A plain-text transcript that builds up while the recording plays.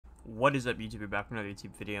What is up, YouTube? We're back with another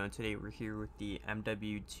YouTube video, and today we're here with the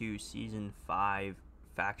MWII Season 5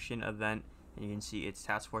 faction event, and you can see it's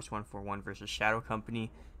Task Force 141 versus Shadow Company,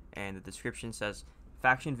 and the description says,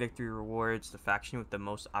 faction victory rewards, the faction with the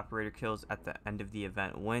most operator kills at the end of the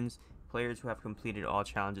event wins. Players who have completed all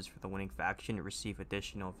challenges for the winning faction receive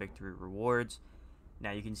additional victory rewards.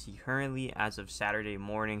 Now you can see currently, as of Saturday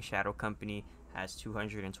morning, Shadow Company has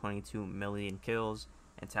 222 million kills,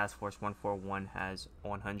 and Task Force 141 has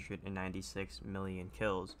 196 million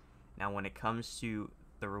kills. Now when it comes to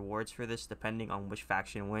the rewards for this, depending on which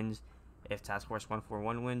faction wins, if Task Force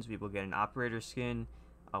 141 wins, we will get an operator skin,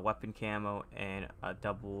 a weapon camo, and a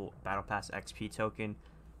double Battle Pass XP token.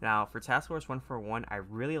 Now for Task Force 141, I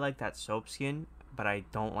really like that soap skin, but I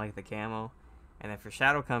don't like the camo. And then for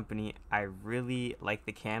Shadow Company, I really like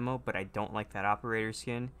the camo, but I don't like that operator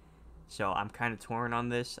skin. So I'm kind of torn on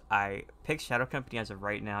this. I picked Shadow Company as of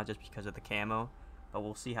right now just because of the camo, but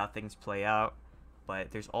we'll see how things play out.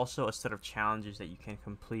 But there's also a set of challenges that you can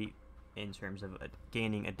complete in terms of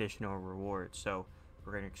gaining additional rewards. So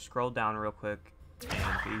we're going to scroll down real quick,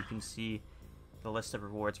 and here you can see the list of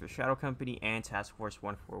rewards for Shadow Company and Task Force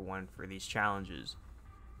 141 for these challenges.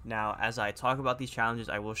 Now, as I talk about these challenges,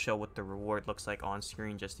 I will show what the reward looks like on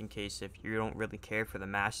screen, just in case if you don't really care for the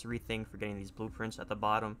mastery thing for getting these blueprints at the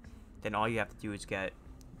bottom. Then all you have to do is get,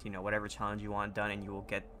 whatever challenge you want done, and you will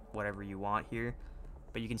get whatever you want here.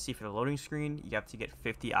 But you can see for the loading screen, you have to get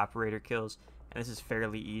 50 operator kills, and this is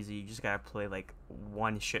fairly easy. You just gotta play like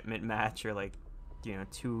one shipment match or like,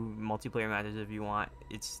 2 multiplayer matches if you want.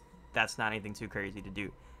 That's not anything too crazy to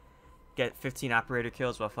do. Get 15 operator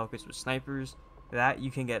kills while focused with snipers. That you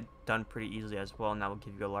can get done pretty easily as well, and that will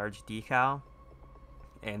give you a large decal.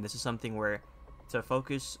 And this is something where to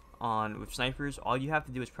focus on with snipers, all you have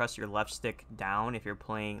to do is press your left stick down if you're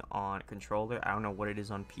playing on controller. I don't know what it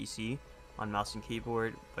is on PC, on mouse and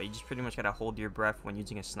keyboard, but you just pretty much gotta hold your breath when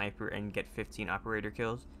using a sniper and get 15 operator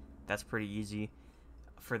kills. That's pretty easy.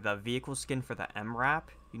 For the vehicle skin for the MWII,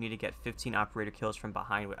 you need to get 15 operator kills from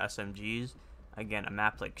behind with SMGs. Again, a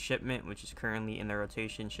map like Shipment, which is currently in the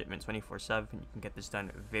rotation, Shipment 24/7, you can get this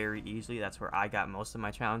done very easily. That's where I got most of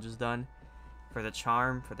my challenges done. For the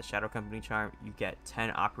charm, for the Shadow Company charm, you get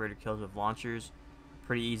 10 operator kills with launchers.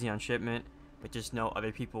 Pretty easy on Shipment, but just know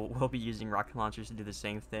other people will be using rocket launchers to do the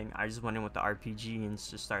same thing. I just went in with the RPG and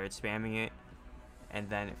just started spamming it. And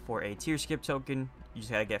then for a tier skip token, you just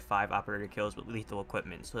gotta get 5 operator kills with lethal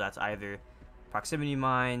equipment. So that's either proximity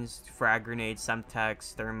mines, frag grenades,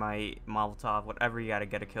 semtex, thermite, molotov, whatever you gotta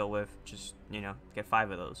get a kill with. Just, get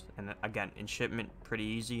 5 of those. And again, in Shipment, pretty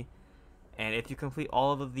easy. And if you complete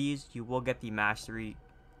all of these, you will get the mastery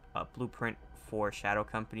blueprint for Shadow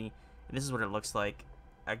Company. And this is what it looks like.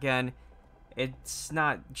 Again, it's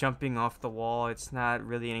not jumping off the wall. It's not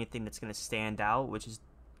really anything that's going to stand out, which is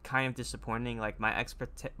kind of disappointing. Like, my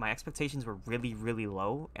expectations were really, really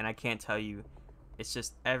low. And I can't tell you, it's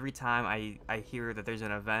just every time I hear that there's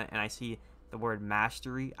an event and I see the word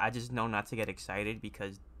mastery, I just know not to get excited,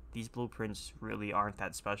 because these blueprints really aren't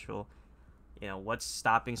that special. What's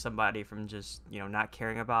stopping somebody from just, not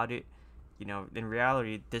caring about it? In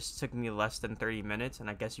reality, this took me less than 30 minutes,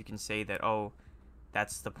 and I guess you can say that, oh,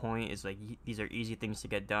 that's the point, is like, these are easy things to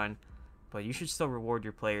get done, but you should still reward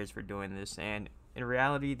your players for doing this. And in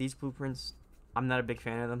reality, these blueprints, I'm not a big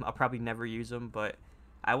fan of them. I'll probably never use them, but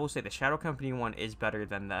I will say the Shadow Company one is better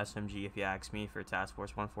than the SMG, if you ask me, for Task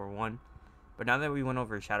Force 141. But now that we went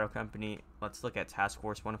over Shadow Company, let's look at Task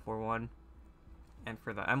Force 141. And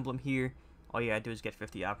for the emblem here, all you gotta do is get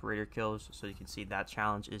 50 operator kills. So you can see that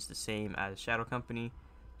challenge is the same as Shadow Company.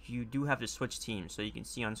 You do have to switch teams, so you can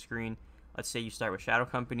see on screen, let's say you start with Shadow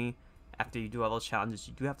Company. After you do all those challenges,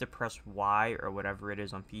 you do have to press Y or whatever it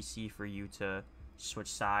is on PC for you to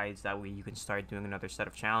switch sides. That way you can start doing another set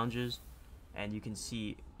of challenges. And you can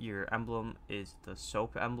see your emblem is the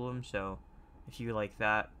soap emblem, so if you like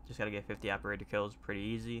that, just gotta get 50 operator kills, pretty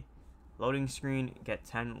easy. Loading screen, get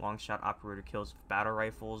 10 long shot operator kills with battle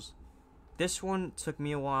rifles. This one took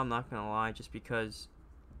me a while, I'm not gonna lie, just because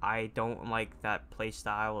I don't like that play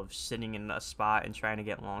style of sitting in a spot and trying to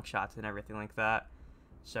get long shots and everything like that.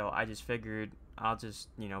 So I just figured I'll just,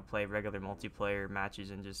 play regular multiplayer matches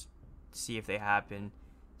and just see if they happen.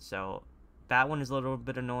 So that one is a little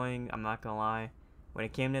bit annoying, I'm not gonna lie. When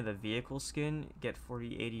it came to the vehicle skin, get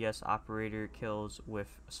 40 ADS operator kills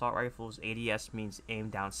with assault rifles. ADS means aim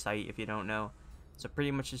down sight, if you don't know. So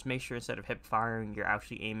pretty much just make sure instead of hip firing, you're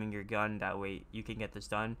actually aiming your gun. That way you can get this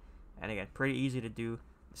done. And again, pretty easy to do.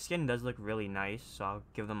 The skin does look really nice, so I'll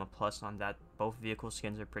give them a plus on that. Both vehicle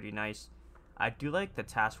skins are pretty nice. I do like the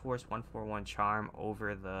Task Force 141 charm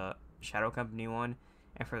over the Shadow Company one.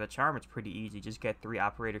 And for the charm, it's pretty easy. Just get 3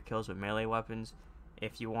 operator kills with melee weapons.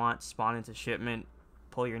 If you want, spawn into shipment,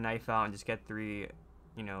 pull your knife out, and just get 3,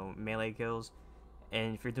 melee kills.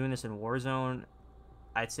 And if you're doing this in Warzone,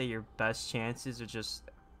 I'd say your best chances are just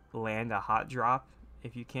land a hot drop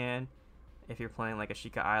if you can. If you're playing like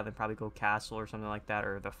Ashika Island, probably go castle or something like that,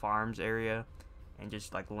 or the farms area, and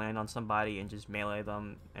just like land on somebody and just melee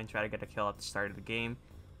them and try to get a kill at the start of the game.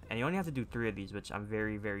 And you only have to do 3 of these, which I'm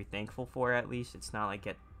very, very thankful for. At least it's not like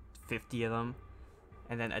get 50 of them.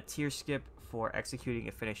 And then a tier skip for executing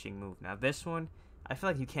a finishing move. Now this one, I feel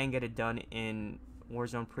like you can get it done in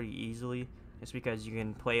Warzone pretty easily. It's because you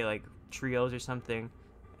can play like trios or something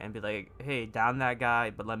and be like, hey, down that guy,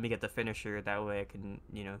 but let me get the finisher. That way I can,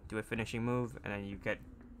 do a finishing move, and then you get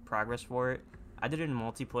progress for it. I did it in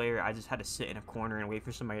multiplayer. I just had to sit in a corner and wait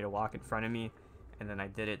for somebody to walk in front of me, and then I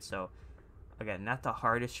did it. So again, not the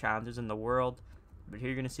hardest challenges in the world, but here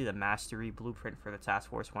you're going to see the mastery blueprint for the Task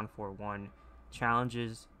Force 141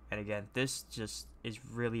 challenges. And again, this just is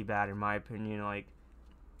really bad in my opinion. Like,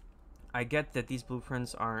 I get that these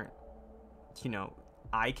blueprints aren't,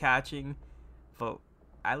 eye-catching, but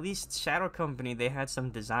at least Shadow Company, they had some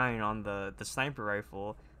design on the sniper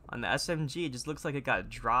rifle. On the SMG, it just looks like it got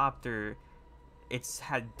dropped, or it's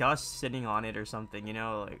had dust sitting on it or something,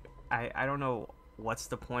 like, I don't know what's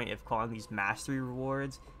the point of calling these mastery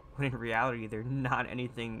rewards when in reality they're not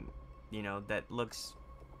anything, that looks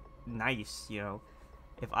nice.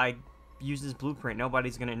 If I use this blueprint,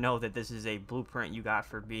 nobody's gonna know that this is a blueprint you got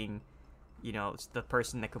for being, the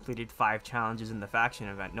person that completed 5 challenges in the faction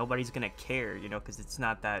event. Nobody's gonna care, because it's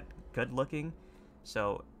not that good looking.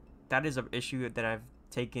 So that is an issue that I've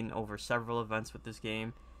taken over several events with this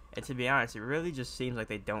game. And to be honest, it really just seems like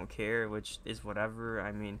they don't care, which is whatever.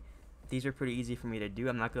 I mean, these are pretty easy for me to do.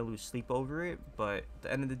 I'm not gonna lose sleep over it, but at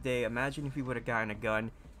the end of the day, imagine if you would have gotten a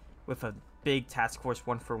gun with a big Task Force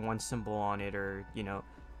 141 symbol on it, or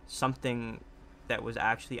something that was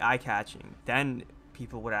actually eye-catching. Then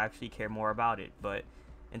people would actually care more about it. But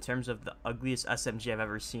in terms of the ugliest SMG I've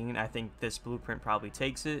ever seen, I think this blueprint probably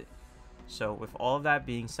takes it. So with all of that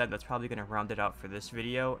being said, that's probably going to round it out for this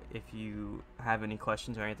video. If you have any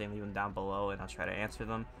questions or anything, leave them down below and I'll try to answer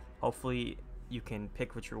them. Hopefully you can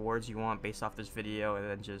pick which rewards you want based off this video, and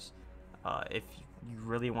then just if you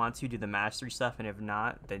really want to, do the mastery stuff, and if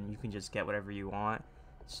not, then you can just get whatever you want.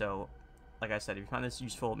 So like I said, if you found this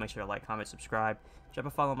useful, make sure to like, comment, subscribe. Drop a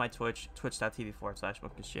follow on my Twitch,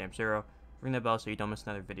 twitch.tv/MWII. Ring the bell so you don't miss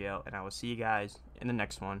another video, and I will see you guys in the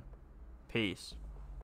next one. Peace.